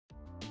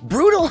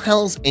Brutal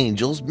Hells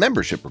Angels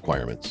membership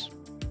requirements.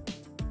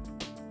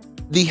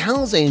 The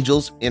Hells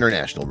Angels'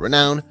 international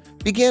renown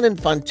began in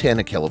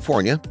Fontana,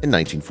 California in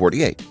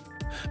 1948.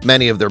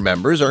 Many of their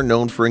members are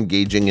known for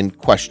engaging in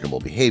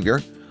questionable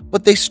behavior,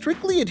 but they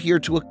strictly adhere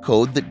to a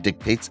code that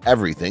dictates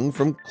everything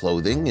from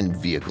clothing and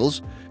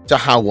vehicles to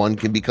how one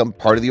can become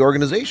part of the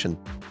organization,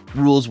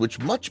 rules which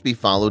must be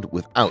followed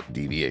without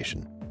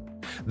deviation.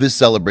 This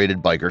celebrated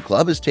biker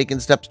club has taken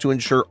steps to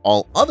ensure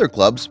all other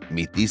clubs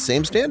meet these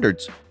same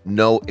standards,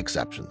 no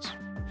exceptions.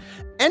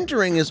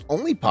 Entering is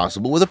only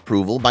possible with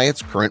approval by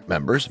its current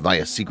members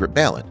via secret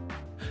ballot.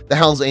 The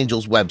Hells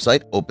Angels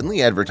website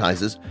openly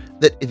advertises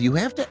that if you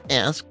have to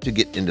ask to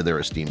get into their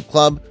esteemed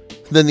club,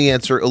 then the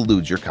answer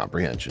eludes your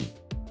comprehension.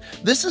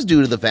 This is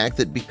due to the fact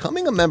that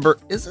becoming a member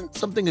isn't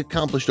something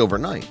accomplished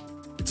overnight.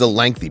 It's a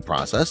lengthy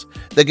process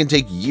that can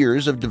take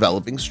years of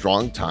developing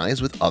strong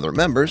ties with other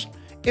members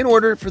in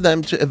order for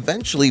them to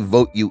eventually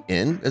vote you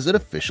in as an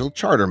official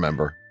charter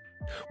member.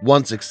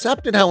 Once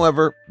accepted,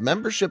 however,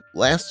 membership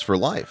lasts for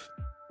life,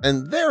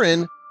 and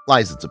therein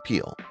lies its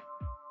appeal.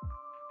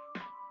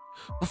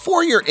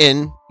 Before you're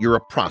in, you're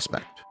a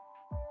prospect.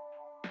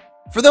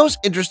 For those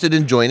interested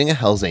in joining a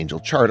Hells Angel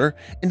charter,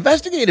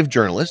 investigative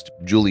journalist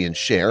Julian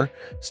Scher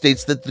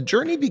states that the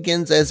journey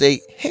begins as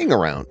a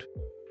hang-around.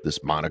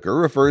 This moniker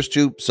refers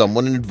to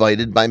someone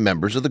invited by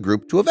members of the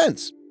group to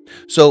events,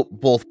 so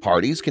both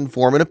parties can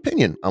form an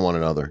opinion on one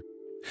another.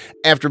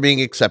 After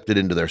being accepted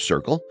into their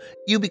circle,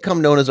 you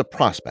become known as a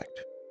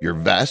prospect. Your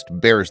vest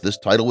bears this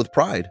title with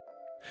pride.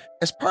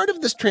 As part of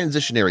this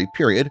transitionary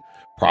period,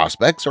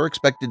 prospects are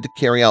expected to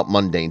carry out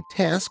mundane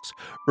tasks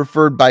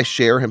referred by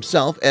Scher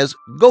himself as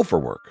gopher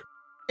work,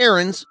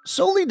 errands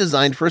solely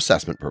designed for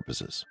assessment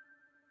purposes.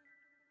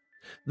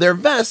 Their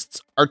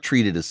vests are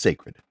treated as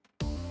sacred.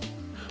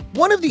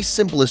 One of the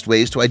simplest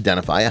ways to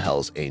identify a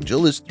Hells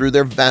Angel is through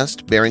their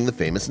vest bearing the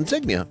famous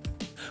insignia.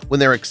 When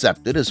they're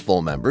accepted as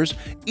full members,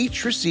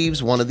 each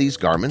receives one of these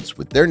garments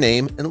with their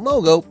name and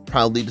logo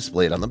proudly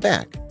displayed on the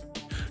back.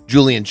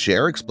 Julian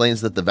Scher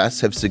explains that the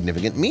vests have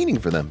significant meaning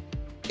for them.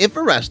 If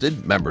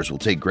arrested, members will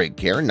take great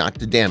care not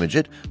to damage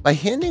it by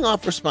handing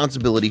off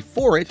responsibility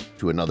for it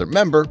to another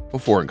member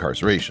before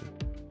incarceration.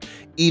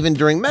 Even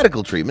during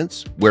medical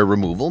treatments, where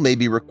removal may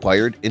be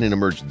required in an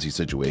emergency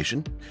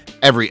situation,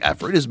 every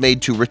effort is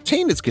made to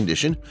retain its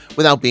condition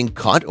without being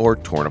cut or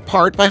torn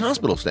apart by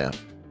hospital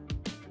staff.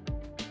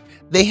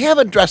 They have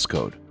a dress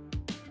code.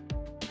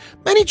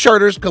 Many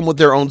charters come with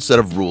their own set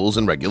of rules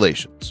and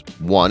regulations,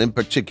 one in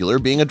particular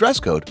being a dress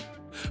code.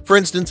 For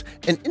instance,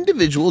 an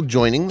individual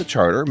joining the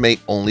charter may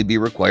only be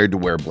required to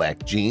wear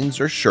black jeans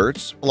or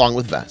shirts along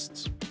with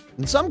vests.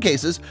 In some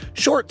cases,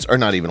 shorts are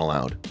not even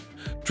allowed.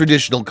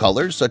 Traditional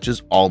colors such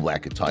as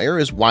all-black attire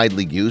is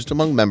widely used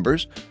among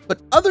members,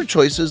 but other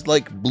choices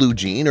like blue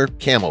jean or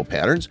camo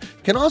patterns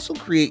can also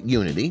create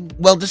unity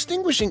while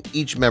distinguishing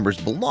each member's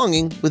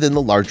belonging within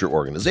the larger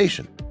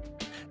organization.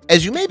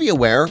 As you may be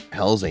aware,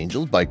 Hells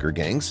Angels biker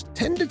gangs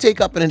tend to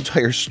take up an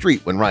entire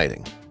street when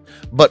riding.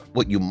 But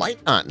what you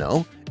might not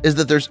know is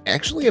that there's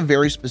actually a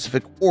very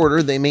specific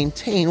order they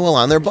maintain while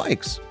on their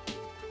bikes.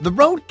 The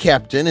road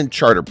captain and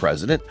charter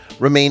president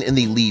remain in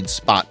the lead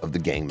spot of the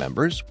gang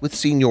members, with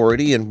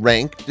seniority and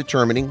rank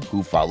determining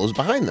who follows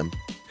behind them.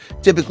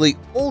 Typically,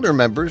 older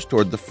members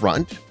toward the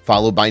front,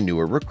 followed by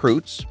newer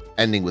recruits,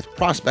 ending with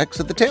prospects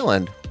at the tail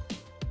end.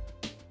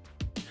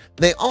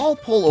 They all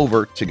pull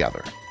over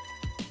together.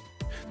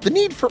 The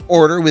need for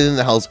order within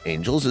the Hells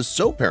Angels is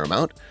so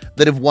paramount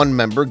that if one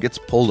member gets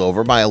pulled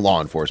over by a law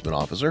enforcement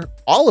officer,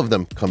 all of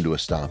them come to a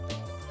stop.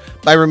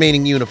 By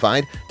remaining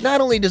unified,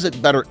 not only does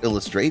it better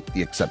illustrate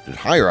the accepted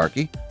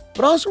hierarchy,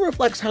 but also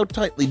reflects how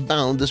tightly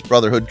bound this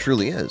brotherhood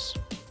truly is.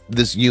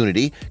 This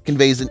unity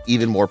conveys an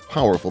even more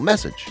powerful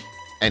message.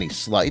 Any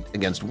slight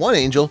against one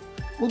angel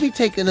will be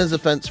taken as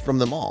offense from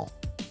them all.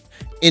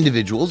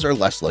 Individuals are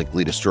less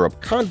likely to stir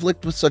up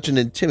conflict with such an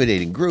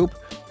intimidating group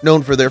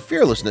known for their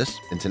fearlessness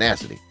and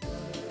tenacity.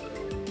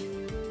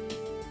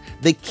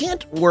 They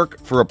can't work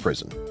for a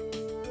prison.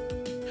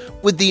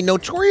 With the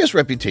notorious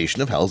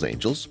reputation of Hells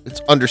Angels, it's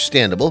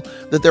understandable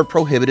that they're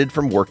prohibited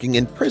from working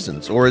in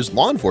prisons or as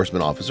law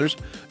enforcement officers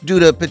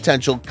due to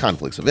potential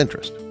conflicts of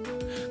interest.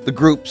 The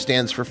group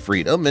stands for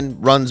freedom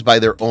and runs by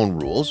their own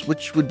rules,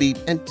 which would be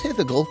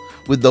antithetical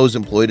with those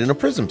employed in a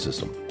prison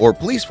system or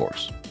police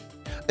force.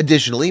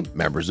 Additionally,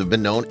 members have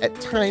been known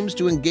at times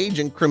to engage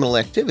in criminal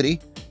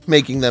activity,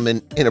 making them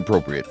an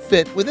inappropriate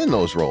fit within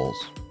those roles.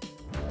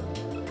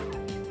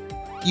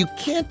 You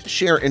can't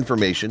share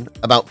information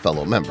about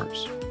fellow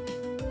members.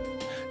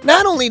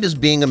 Not only does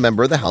being a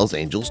member of the Hells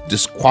Angels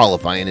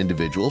disqualify an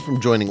individual from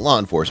joining law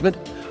enforcement,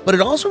 but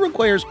it also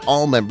requires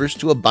all members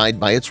to abide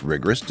by its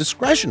rigorous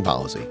discretion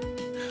policy.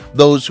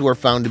 Those who are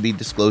found to be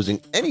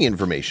disclosing any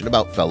information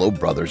about fellow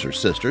brothers or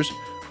sisters,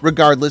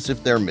 regardless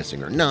if they're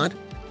missing or not,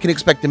 can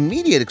expect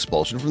immediate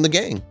expulsion from the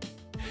gang.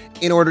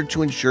 In order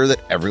to ensure that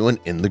everyone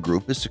in the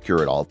group is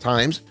secure at all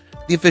times,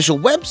 the official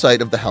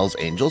website of the Hells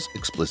Angels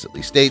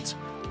explicitly states,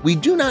 "We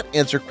do not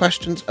answer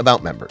questions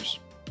about members."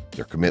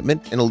 Their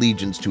commitment and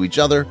allegiance to each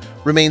other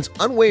remains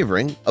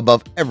unwavering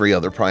above every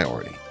other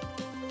priority.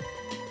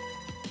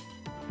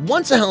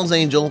 Once a Hells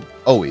Angel,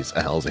 always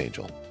a Hells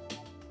Angel.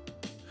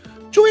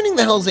 Joining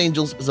the Hells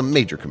Angels is a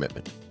major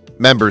commitment.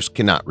 Members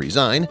cannot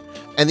resign,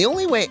 and the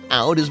only way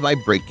out is by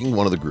breaking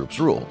one of the group's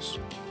rules.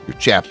 Your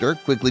chapter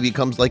quickly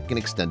becomes like an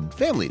extended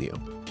family to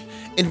you.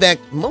 In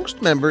fact,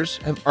 most members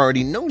have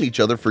already known each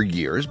other for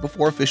years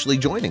before officially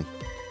joining.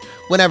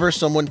 Whenever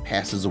someone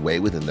passes away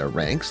within their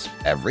ranks,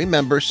 every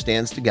member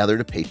stands together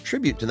to pay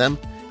tribute to them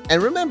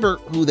and remember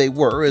who they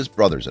were as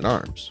brothers in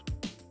arms.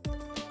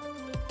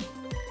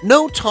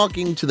 No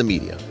talking to the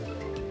media.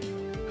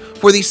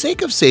 For the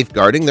sake of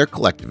safeguarding their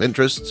collective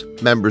interests,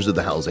 members of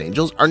the Hells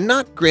Angels are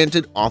not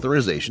granted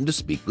authorization to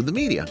speak with the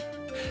media.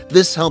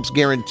 This helps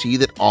guarantee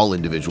that all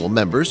individual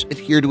members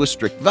adhere to a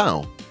strict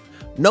vow.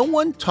 No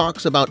one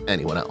talks about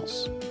anyone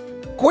else.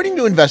 According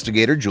to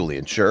investigator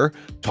Julian Scher,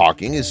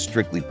 talking is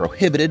strictly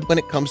prohibited when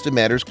it comes to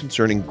matters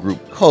concerning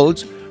group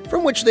codes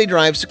from which they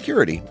derive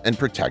security and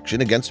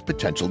protection against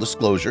potential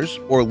disclosures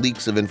or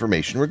leaks of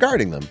information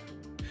regarding them.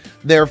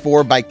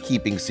 Therefore, by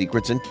keeping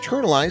secrets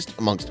internalized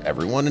amongst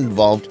everyone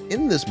involved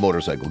in this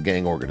motorcycle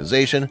gang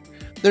organization,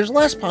 there's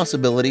less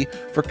possibility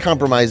for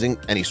compromising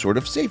any sort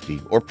of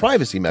safety or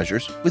privacy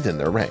measures within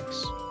their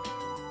ranks.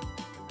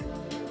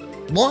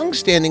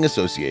 Long-standing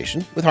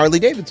association with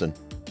Harley-Davidson.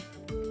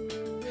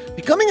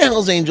 Becoming a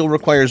Hells Angel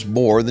requires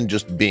more than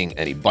just being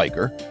any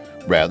biker.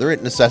 Rather,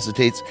 it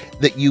necessitates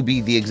that you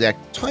be the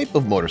exact type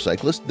of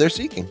motorcyclist they're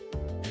seeking.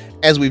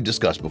 As we've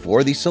discussed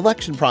before, the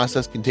selection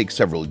process can take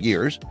several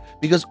years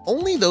because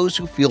only those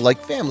who feel like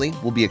family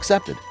will be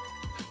accepted.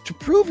 To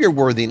prove your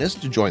worthiness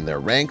to join their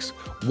ranks,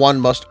 one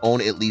must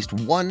own at least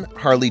one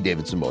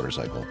Harley-Davidson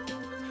motorcycle.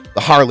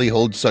 The Harley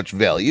holds such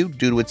value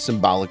due to its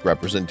symbolic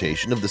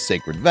representation of the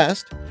sacred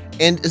vest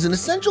and is an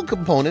essential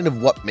component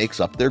of what makes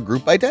up their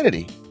group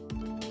identity.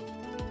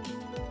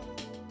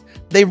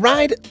 They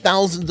ride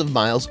thousands of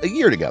miles a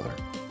year together.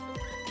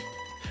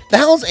 The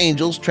Hells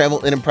Angels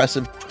travel an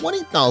impressive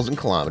 20,000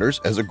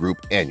 kilometers as a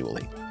group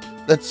annually.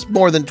 That's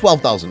more than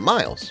 12,000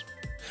 miles.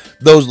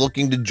 Those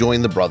looking to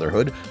join the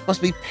Brotherhood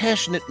must be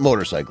passionate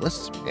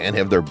motorcyclists and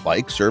have their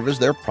bike serve as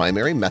their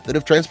primary method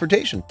of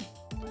transportation.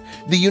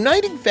 The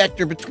uniting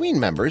factor between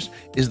members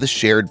is the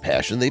shared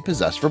passion they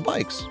possess for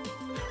bikes.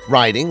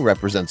 Riding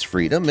represents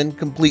freedom and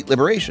complete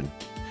liberation.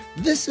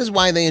 This is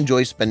why they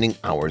enjoy spending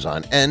hours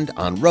on end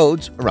on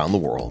roads around the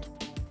world.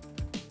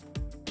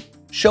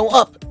 Show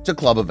up to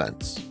club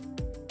events.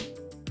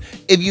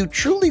 If you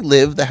truly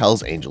live the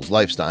Hells Angels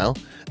lifestyle,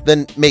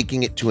 then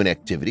making it to an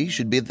activity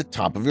should be at the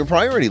top of your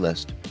priority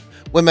list.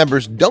 When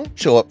members don't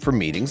show up for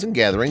meetings and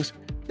gatherings,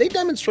 they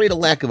demonstrate a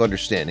lack of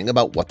understanding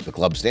about what the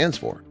club stands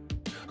for.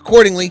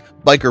 Accordingly,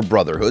 biker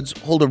brotherhoods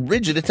hold a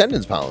rigid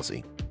attendance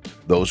policy.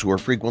 Those who are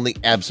frequently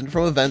absent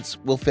from events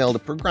will fail to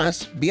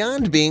progress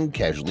beyond being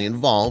casually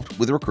involved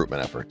with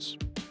recruitment efforts.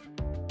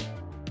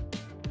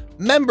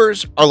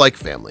 Members are like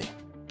family.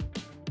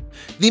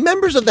 The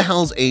members of the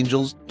Hells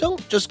Angels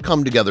don't just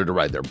come together to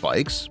ride their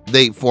bikes,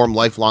 they form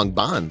lifelong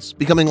bonds,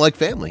 becoming like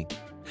family.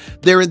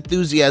 Their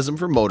enthusiasm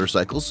for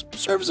motorcycles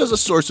serves as a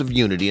source of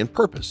unity and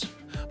purpose,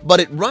 but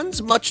it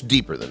runs much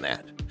deeper than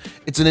that.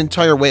 It's an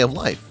entire way of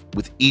life,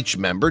 with each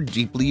member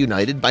deeply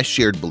united by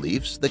shared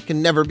beliefs that can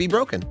never be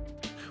broken.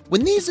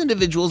 When these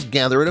individuals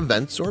gather at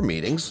events or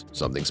meetings,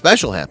 something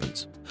special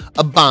happens.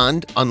 A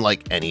bond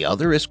unlike any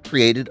other is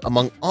created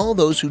among all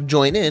those who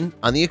join in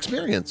on the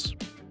experience.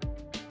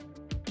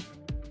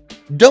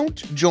 Don't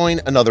join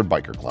another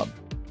biker club.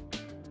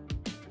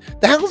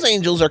 The Hells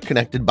Angels are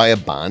connected by a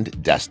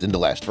bond destined to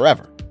last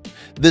forever.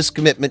 This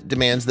commitment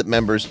demands that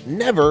members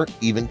never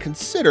even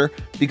consider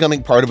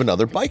becoming part of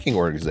another biking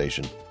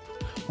organization.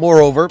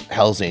 Moreover,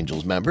 Hells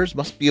Angels members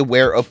must be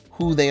aware of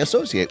who they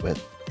associate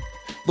with.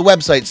 The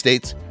website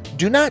states,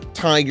 "Do not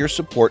tie your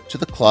support to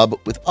the club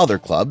with other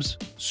clubs,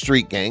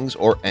 street gangs,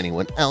 or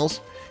anyone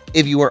else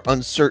if you are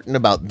uncertain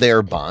about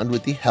their bond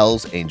with the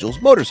Hells Angels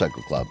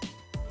Motorcycle Club."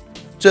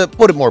 To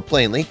put it more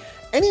plainly,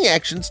 any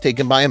actions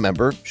taken by a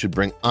member should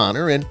bring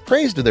honor and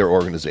praise to their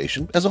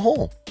organization as a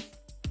whole.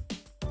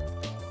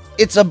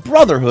 It's a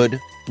brotherhood,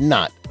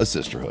 not a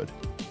sisterhood.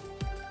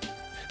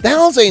 The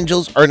Hells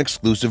Angels are an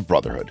exclusive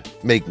brotherhood,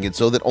 making it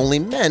so that only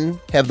men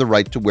have the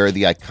right to wear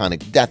the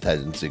iconic death head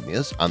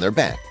insignias on their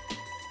back.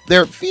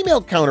 Their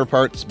female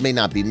counterparts may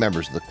not be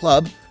members of the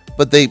club,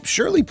 but they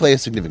surely play a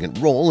significant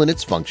role in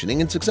its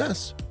functioning and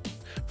success.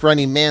 For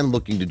any man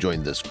looking to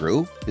join this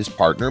crew, his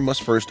partner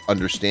must first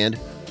understand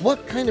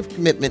what kind of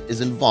commitment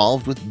is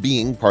involved with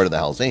being part of the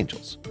Hells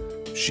Angels.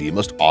 She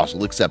must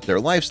also accept their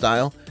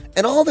lifestyle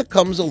and all that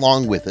comes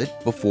along with it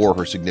before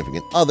her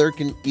significant other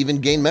can even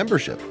gain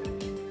membership.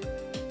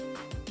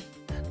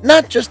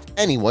 Not just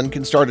anyone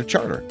can start a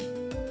charter.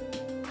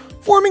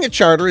 Forming a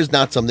charter is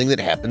not something that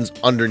happens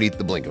underneath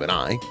the blink of an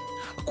eye.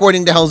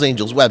 According to Hells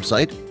Angels'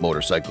 website,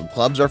 motorcycle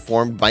clubs are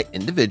formed by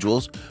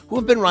individuals who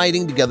have been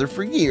riding together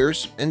for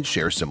years and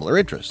share similar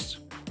interests.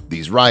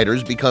 These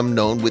riders become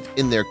known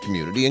within their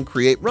community and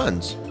create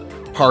runs,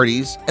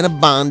 parties, and a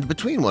bond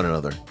between one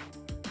another.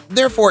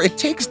 Therefore, it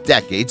takes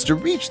decades to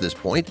reach this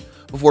point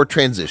before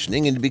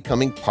transitioning into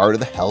becoming part of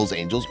the Hells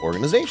Angels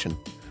organization,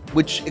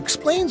 which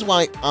explains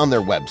why on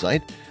their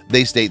website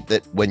they state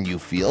that when you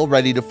feel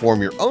ready to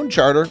form your own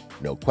charter,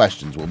 no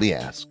questions will be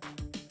asked.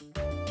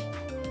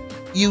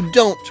 You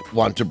don't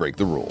want to break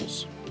the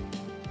rules.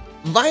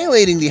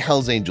 Violating the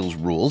Hells Angels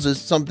rules is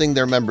something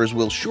their members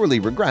will surely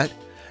regret,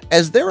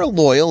 as they're a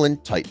loyal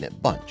and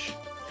tight-knit bunch.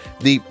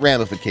 The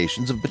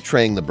ramifications of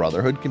betraying the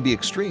Brotherhood can be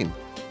extreme.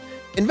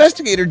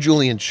 Investigator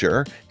Julian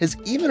Scher has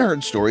even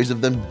heard stories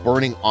of them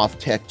burning off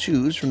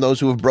tattoos from those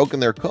who have broken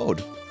their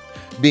code.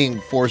 Being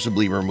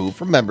forcibly removed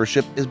from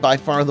membership is by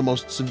far the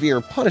most severe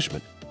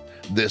punishment.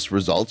 This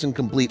results in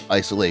complete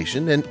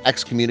isolation and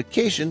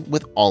excommunication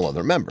with all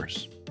other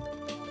members.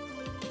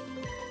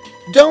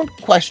 Don't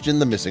question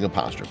the missing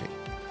apostrophe.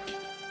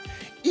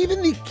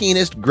 Even the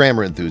keenest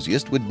grammar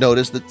enthusiast would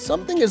notice that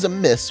something is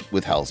amiss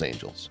with Hells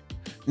Angels,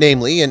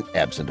 namely an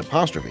absent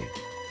apostrophe.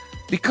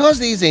 Because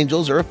these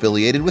angels are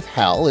affiliated with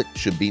Hell, it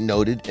should be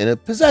noted in a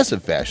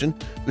possessive fashion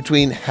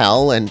between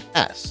Hell and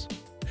S.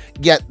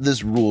 Yet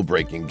this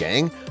rule-breaking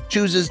gang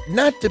chooses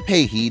not to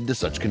pay heed to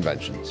such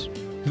conventions.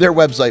 Their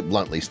website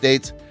bluntly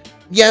states,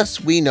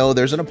 "Yes, we know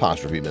there's an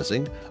apostrophe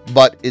missing,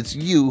 but it's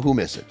you who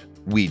miss it.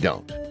 We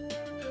don't."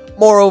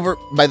 Moreover,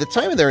 by the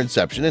time of their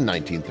inception in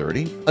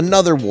 1930,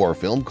 another war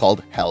film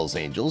called Hells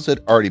Angels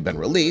had already been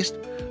released,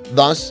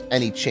 thus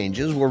any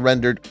changes were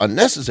rendered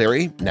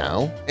unnecessary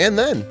now and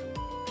then.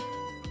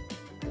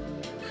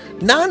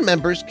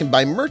 Non-members can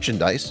buy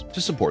merchandise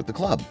to support the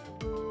club.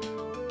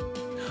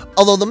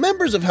 Although the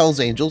members of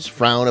Hells Angels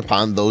frown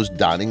upon those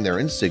donning their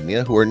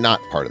insignia who are not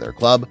part of their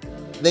club,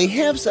 they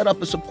have set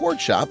up a support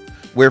shop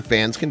where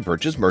fans can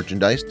purchase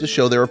merchandise to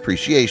show their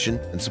appreciation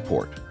and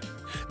support.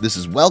 This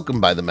is welcomed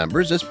by the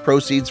members as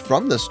proceeds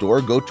from the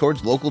store go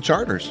towards local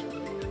charters.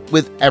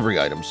 With every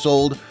item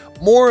sold,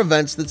 more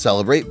events that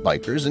celebrate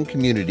bikers and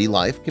community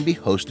life can be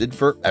hosted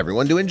for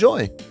everyone to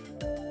enjoy.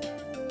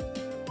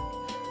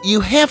 You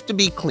have to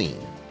be clean.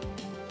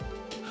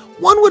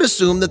 One would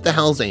assume that the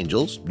Hells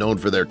Angels, known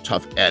for their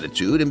tough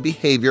attitude and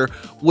behavior,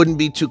 wouldn't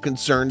be too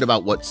concerned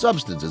about what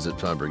substances a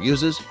member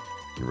uses.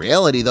 In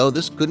reality, though,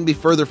 this couldn't be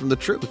further from the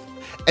truth,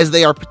 as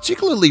they are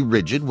particularly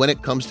rigid when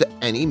it comes to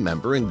any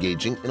member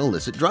engaging in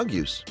illicit drug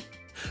use.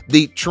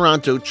 The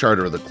Toronto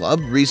Charter of the club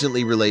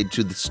recently relayed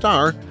to the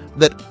Star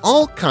that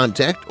all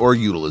contact or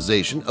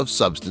utilization of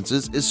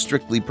substances is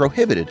strictly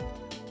prohibited,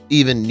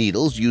 even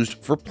needles used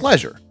for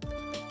pleasure.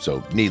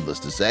 So, needless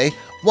to say,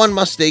 one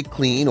must stay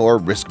clean or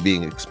risk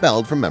being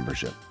expelled from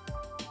membership.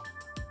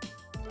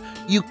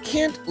 You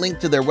can't link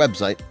to their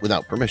website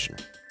without permission.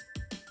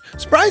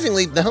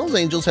 Surprisingly, the Hells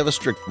Angels have a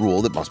strict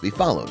rule that must be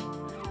followed.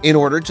 In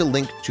order to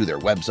link to their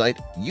website,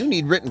 you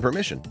need written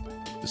permission.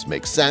 This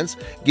makes sense,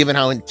 given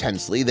how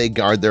intensely they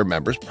guard their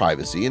members'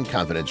 privacy and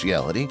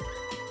confidentiality.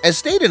 As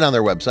stated on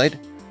their website,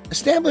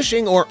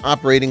 establishing or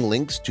operating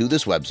links to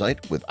this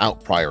website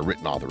without prior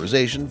written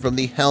authorization from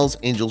the Hells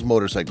Angels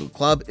Motorcycle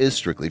Club is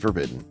strictly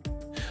forbidden.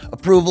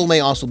 Approval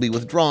may also be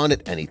withdrawn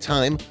at any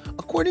time,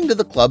 according to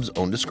the club's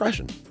own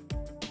discretion.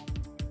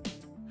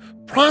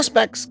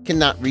 Prospects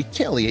cannot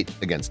retaliate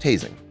against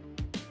hazing.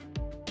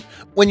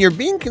 When you're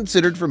being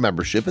considered for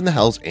membership in the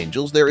Hells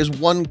Angels, there is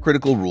one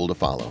critical rule to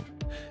follow.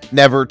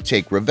 Never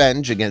take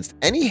revenge against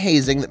any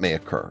hazing that may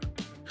occur.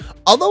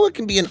 Although it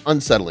can be an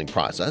unsettling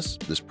process,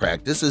 this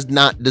practice is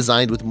not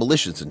designed with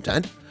malicious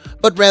intent,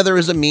 but rather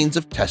as a means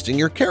of testing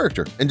your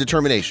character and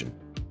determination.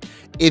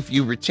 If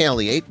you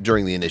retaliate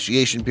during the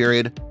initiation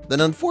period,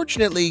 then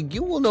unfortunately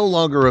you will no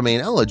longer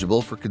remain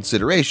eligible for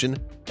consideration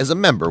as a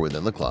member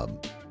within the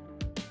club.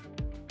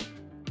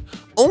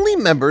 Only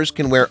members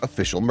can wear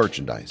official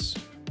merchandise.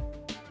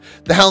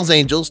 The Hells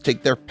Angels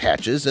take their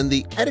patches and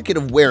the etiquette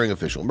of wearing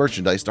official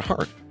merchandise to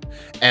heart.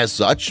 As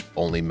such,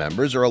 only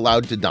members are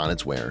allowed to don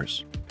its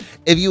wares.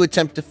 If you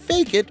attempt to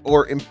fake it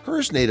or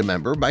impersonate a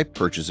member by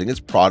purchasing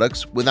its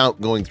products without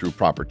going through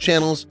proper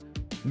channels,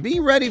 be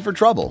ready for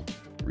trouble.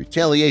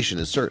 Retaliation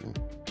is certain.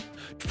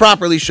 To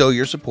properly show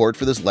your support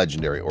for this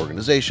legendary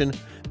organization,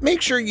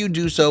 make sure you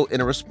do so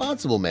in a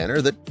responsible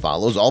manner that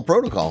follows all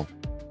protocol.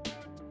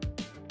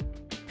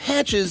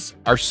 Patches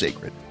are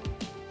sacred.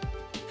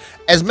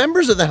 As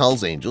members of the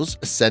Hells Angels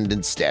ascend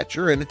in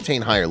stature and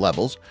attain higher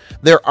levels,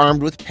 they're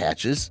armed with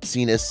patches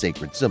seen as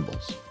sacred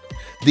symbols.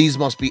 These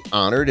must be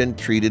honored and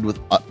treated with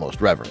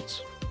utmost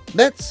reverence.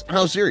 That's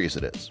how serious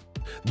it is.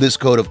 This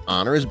code of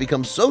honor has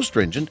become so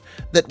stringent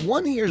that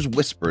one hears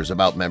whispers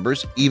about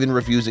members even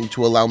refusing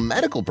to allow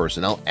medical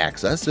personnel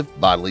access if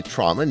bodily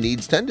trauma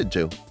needs tended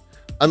to,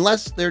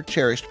 unless their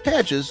cherished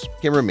patches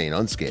can remain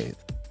unscathed.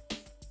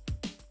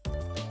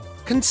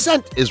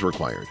 Consent is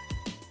required.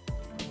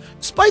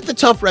 Despite the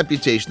tough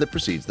reputation that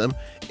precedes them,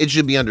 it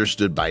should be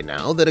understood by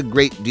now that a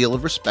great deal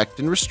of respect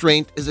and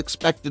restraint is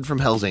expected from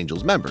Hells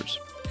Angels members.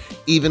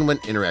 Even when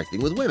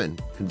interacting with women,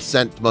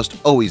 consent must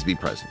always be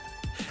present.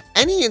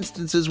 Any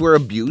instances where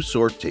abuse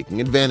or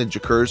taking advantage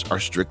occurs are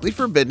strictly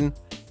forbidden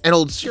and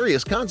hold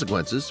serious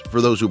consequences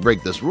for those who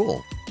break this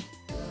rule.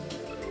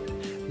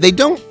 They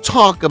don't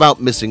talk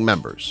about missing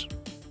members.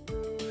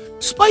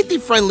 Despite the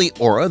friendly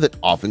aura that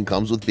often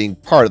comes with being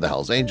part of the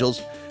Hells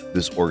Angels,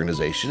 this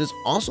organization is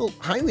also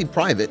highly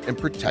private and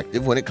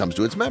protective when it comes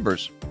to its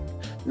members.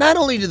 Not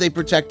only do they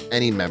protect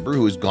any member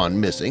who has gone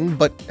missing,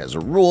 but as a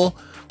rule,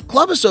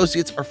 club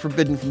associates are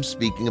forbidden from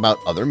speaking about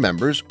other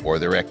members or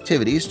their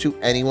activities to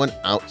anyone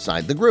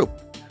outside the group,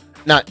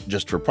 not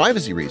just for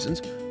privacy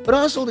reasons, but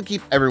also to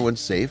keep everyone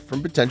safe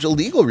from potential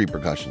legal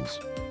repercussions.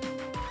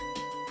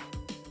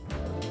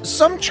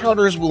 Some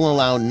charters will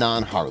allow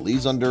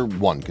non-Harleys under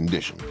one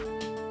condition.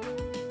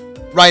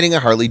 Riding a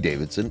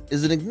Harley-Davidson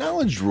is an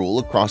acknowledged rule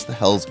across the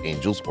Hells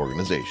Angels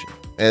organization,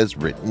 as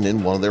written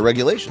in one of their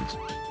regulations.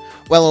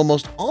 While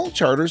almost all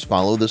charters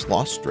follow this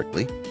law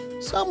strictly,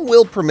 some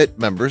will permit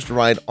members to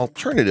ride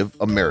alternative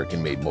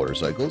American-made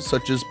motorcycles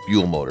such as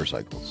Buell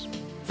motorcycles.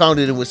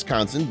 Founded in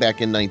Wisconsin back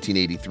in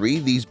 1983,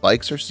 these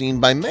bikes are seen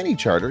by many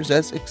charters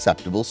as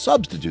acceptable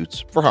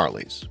substitutes for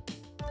Harleys.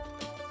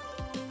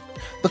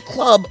 The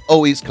club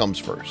always comes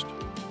first.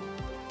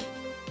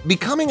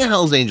 Becoming a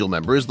Hells Angel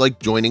member is like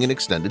joining an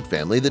extended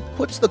family that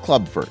puts the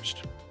club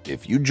first.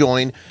 If you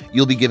join,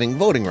 you'll be giving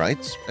voting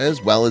rights,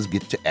 as well as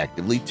get to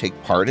actively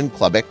take part in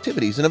club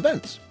activities and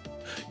events.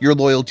 Your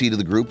loyalty to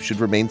the group should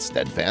remain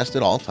steadfast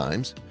at all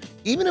times,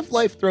 even if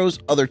life throws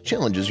other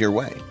challenges your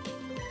way.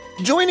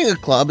 Joining a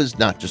club is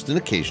not just an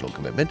occasional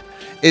commitment,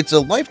 it's a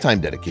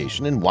lifetime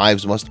dedication, and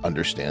wives must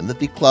understand that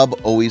the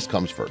club always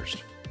comes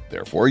first.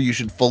 Therefore, you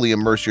should fully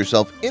immerse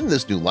yourself in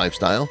this new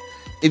lifestyle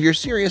if you're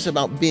serious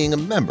about being a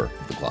member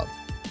of the club.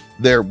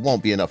 There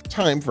won't be enough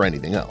time for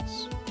anything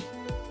else.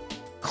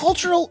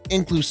 Cultural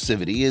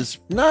inclusivity is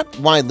not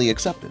widely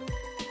accepted.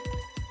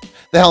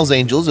 The Hells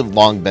Angels have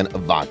long been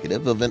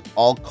evocative of an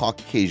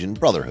all-Caucasian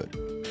brotherhood.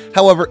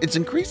 However, it's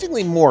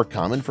increasingly more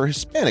common for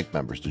Hispanic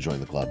members to join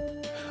the club.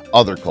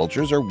 Other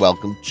cultures are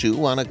welcomed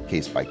too on a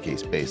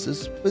case-by-case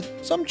basis, with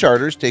some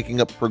charters taking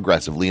up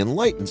progressively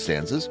enlightened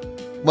stances,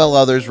 while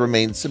others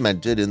remain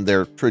cemented in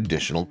their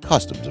traditional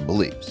customs and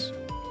beliefs.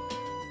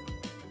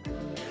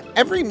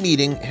 Every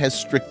meeting has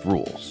strict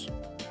rules.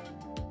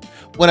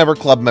 Whenever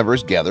club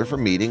members gather for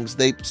meetings,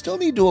 they still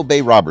need to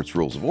obey Robert's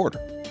Rules of Order.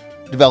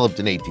 Developed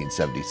in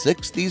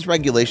 1876, these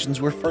regulations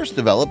were first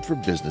developed for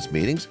business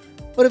meetings,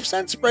 but have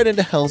since spread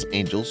into Hells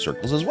Angels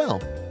circles as well.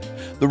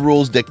 The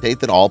rules dictate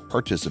that all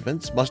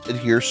participants must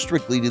adhere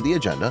strictly to the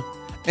agenda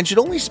and should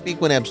only speak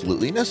when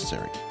absolutely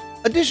necessary.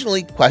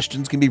 Additionally,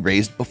 questions can be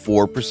raised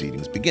before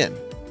proceedings begin.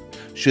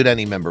 Should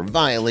any member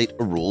violate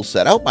a rule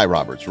set out by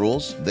Robert's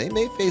Rules, they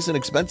may face an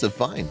expensive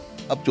fine,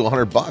 up to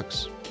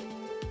 $100.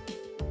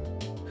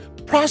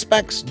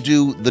 Prospects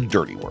do the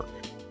dirty work.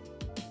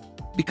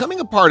 Becoming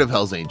a part of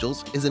Hells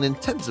Angels is an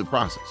intensive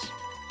process.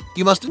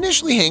 You must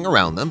initially hang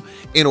around them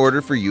in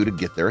order for you to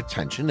get their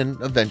attention and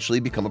eventually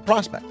become a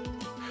prospect.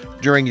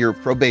 During your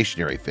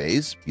probationary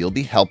phase, you'll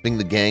be helping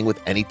the gang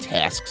with any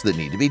tasks that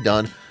need to be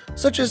done,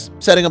 such as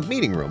setting up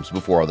meeting rooms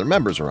before other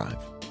members arrive.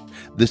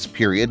 This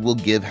period will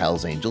give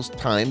Hells Angels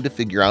time to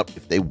figure out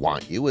if they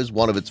want you as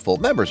one of its full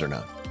members or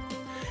not.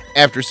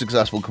 After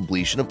successful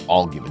completion of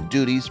all given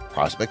duties,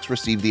 prospects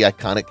receive the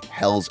iconic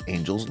Hells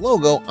Angels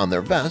logo on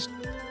their vest,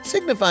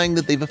 signifying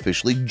that they've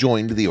officially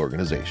joined the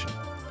organization.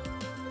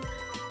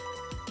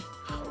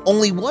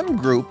 Only one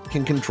group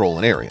can control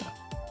an area.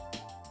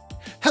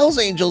 Hells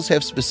Angels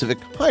have specific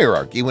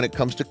hierarchy when it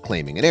comes to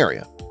claiming an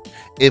area.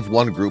 If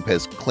one group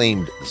has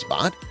claimed the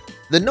spot,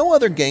 then no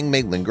other gang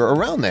may linger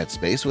around that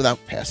space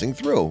without passing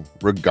through,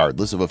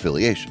 regardless of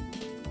affiliation.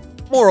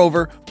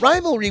 Moreover,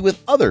 rivalry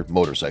with other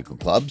motorcycle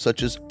clubs,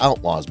 such as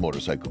Outlaws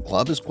Motorcycle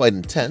Club, is quite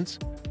intense.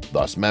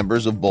 Thus,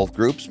 members of both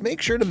groups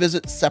make sure to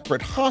visit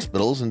separate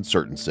hospitals in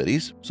certain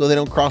cities so they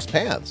don't cross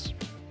paths.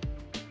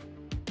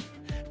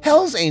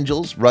 Hells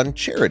Angels run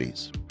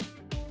charities.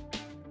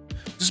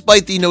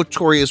 Despite the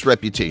notorious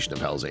reputation of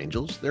Hells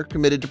Angels, they're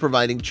committed to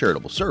providing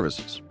charitable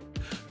services.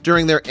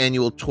 During their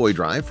annual toy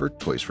drive for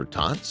Toys for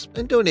Tots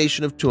and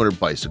donation of 200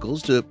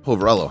 bicycles to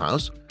Poverello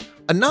House,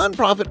 a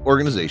non-profit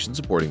organization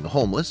supporting the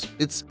homeless,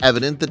 it's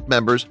evident that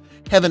members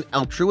have an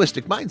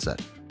altruistic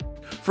mindset.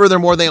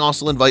 Furthermore, they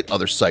also invite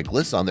other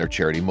cyclists on their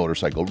charity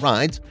motorcycle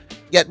rides,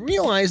 yet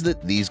realize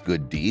that these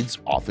good deeds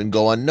often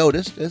go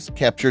unnoticed, as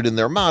captured in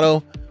their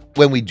motto,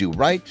 "When we do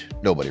right,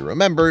 nobody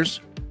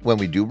remembers. When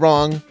we do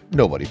wrong,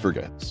 nobody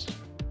forgets."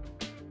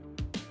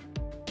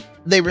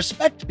 They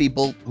respect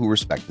people who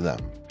respect them.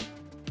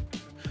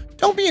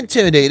 Don't be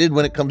intimidated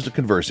when it comes to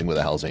conversing with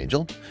a Hells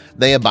Angel.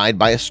 They abide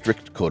by a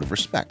strict code of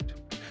respect.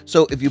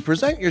 So if you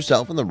present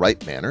yourself in the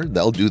right manner,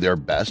 they'll do their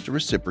best to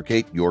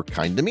reciprocate your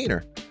kind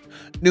demeanor.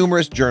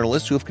 Numerous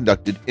journalists who have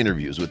conducted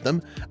interviews with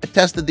them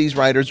attest that these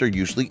riders are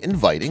usually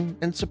inviting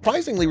and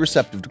surprisingly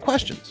receptive to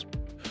questions.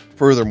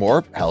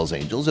 Furthermore, Hells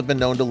Angels have been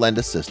known to lend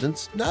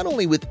assistance not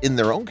only within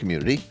their own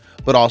community,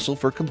 but also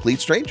for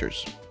complete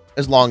strangers,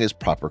 as long as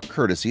proper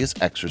courtesy is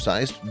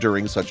exercised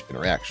during such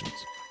interactions.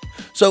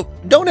 So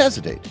don't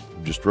hesitate.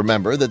 Just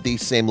remember that the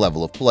same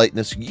level of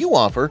politeness you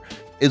offer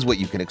is what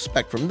you can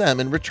expect from them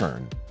in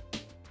return.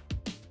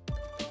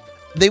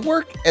 They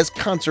work as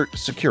concert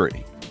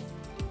security.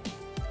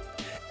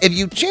 If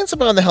you chance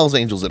upon the Hells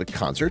Angels at a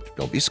concert,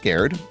 don't be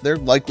scared, they're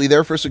likely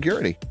there for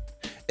security.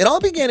 It all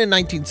began in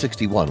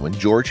 1961 when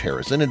George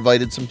Harrison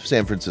invited some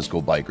San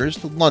Francisco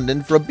bikers to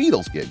London for a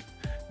Beatles gig,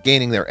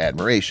 gaining their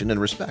admiration and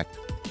respect.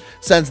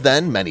 Since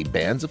then, many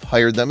bands have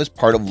hired them as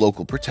part of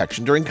local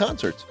protection during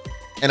concerts,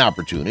 an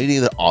opportunity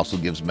that also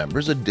gives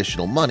members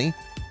additional money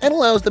and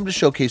allows them to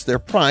showcase their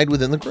pride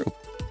within the group.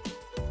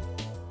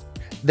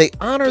 They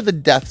honor the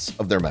deaths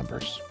of their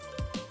members.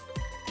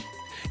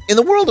 In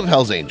the world of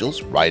Hells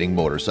Angels, riding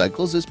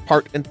motorcycles is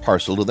part and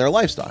parcel to their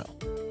lifestyle.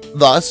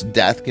 Thus,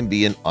 death can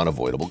be an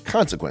unavoidable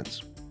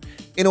consequence.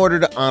 In order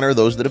to honor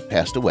those that have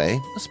passed away,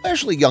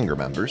 especially younger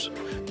members,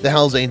 the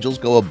Hells Angels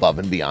go above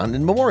and beyond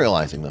in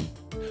memorializing them.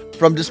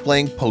 From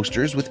displaying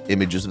posters with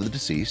images of the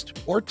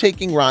deceased, or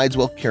taking rides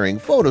while carrying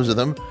photos of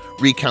them,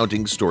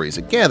 recounting stories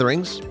at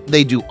gatherings,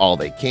 they do all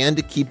they can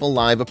to keep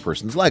alive a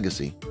person's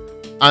legacy.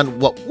 On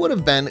what would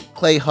have been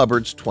Clay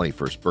Hubbard's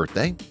 21st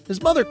birthday,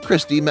 his mother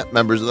Christy met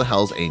members of the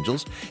Hells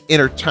Angels in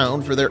her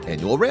town for their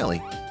annual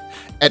rally.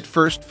 At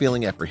first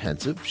feeling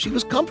apprehensive, she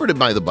was comforted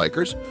by the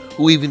bikers,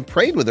 who even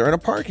prayed with her in a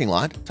parking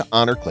lot to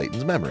honor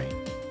Clayton's memory.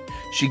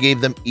 She gave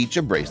them each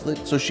a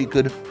bracelet so she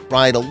could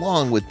ride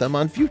along with them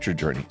on future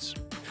journeys.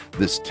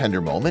 This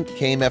tender moment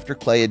came after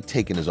Clay had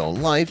taken his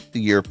own life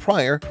the year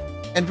prior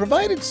and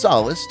provided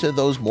solace to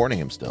those mourning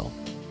him still.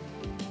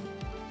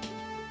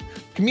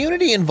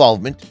 Community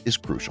involvement is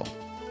crucial.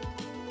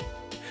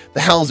 The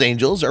Hells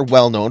Angels are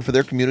well known for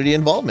their community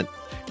involvement,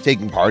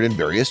 taking part in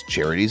various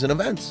charities and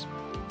events.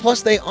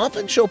 Plus, they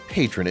often show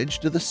patronage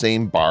to the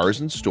same bars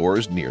and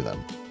stores near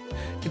them.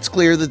 It's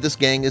clear that this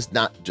gang is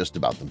not just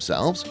about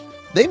themselves.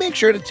 They make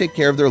sure to take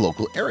care of their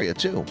local area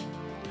too.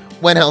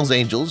 When Hells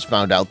Angels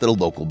found out that a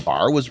local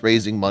bar was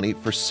raising money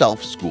for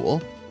Self School,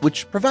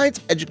 which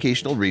provides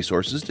educational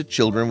resources to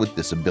children with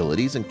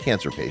disabilities and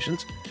cancer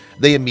patients,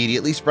 they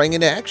immediately sprang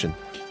into action.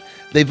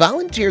 They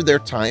volunteered their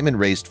time and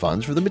raised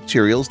funds for the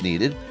materials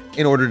needed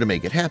in order to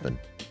make it happen.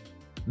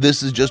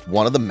 This is just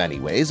one of the many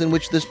ways in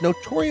which this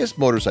notorious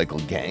motorcycle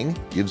gang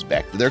gives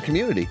back to their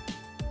community.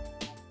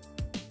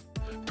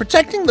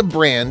 Protecting the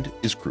brand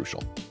is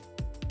crucial.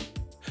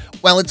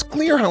 While it's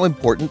clear how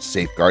important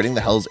safeguarding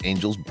the Hells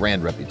Angels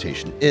brand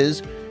reputation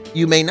is,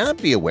 you may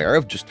not be aware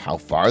of just how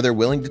far they're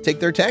willing to take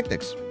their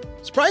tactics.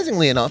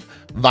 Surprisingly enough,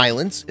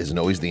 violence isn't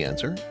always the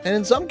answer, and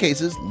in some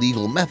cases,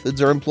 legal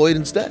methods are employed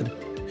instead.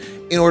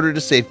 In order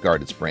to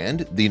safeguard its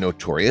brand, the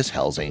notorious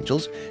Hells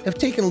Angels have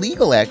taken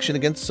legal action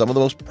against some of the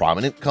most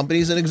prominent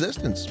companies in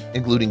existence,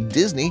 including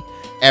Disney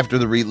after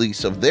the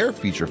release of their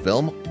feature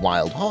film,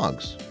 Wild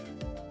Hogs.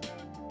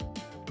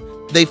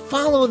 They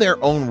follow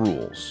their own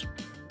rules.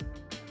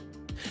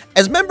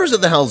 As members of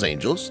the Hells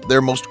Angels,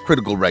 their most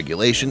critical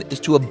regulation is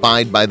to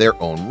abide by their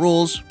own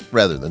rules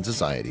rather than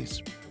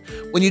society's.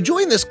 When you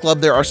join this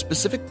club, there are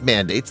specific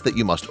mandates that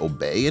you must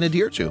obey and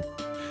adhere to.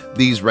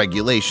 These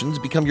regulations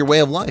become your way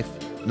of life.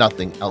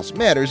 Nothing else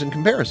matters in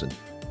comparison.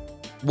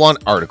 One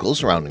article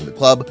surrounding the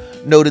club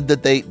noted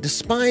that they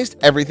despised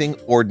everything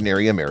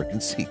ordinary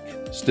Americans seek: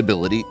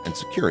 stability and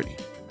security.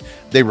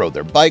 They rode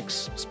their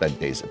bikes, spent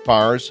days at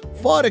bars,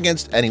 fought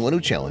against anyone who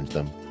challenged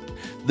them.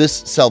 This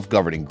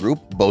self-governing group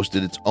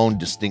boasted its own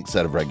distinct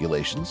set of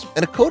regulations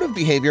and a code of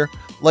behavior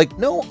like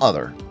no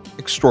other.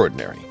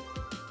 Extraordinary.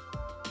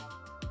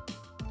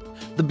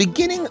 The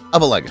beginning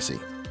of a legacy.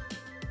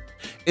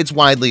 It's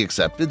widely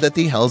accepted that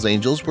the Hells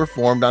Angels were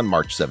formed on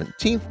March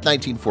 17,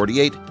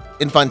 1948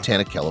 in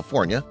Fontana,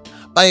 California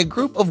by a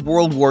group of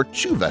World War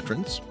II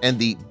veterans and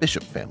the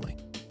Bishop family.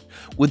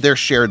 With their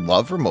shared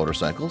love for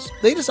motorcycles,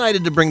 they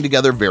decided to bring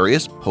together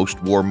various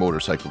post-war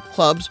motorcycle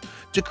clubs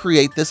to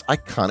create this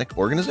iconic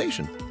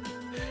organization.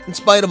 In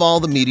spite of all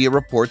the media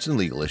reports and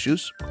legal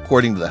issues,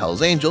 according to the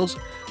Hells Angels,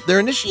 their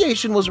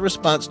initiation was a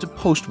response to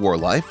post-war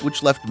life,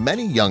 which left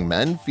many young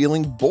men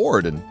feeling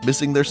bored and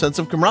missing their sense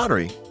of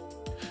camaraderie.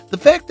 The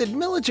fact that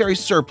military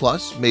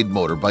surplus made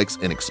motorbikes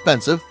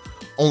inexpensive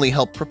only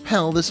helped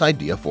propel this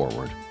idea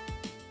forward.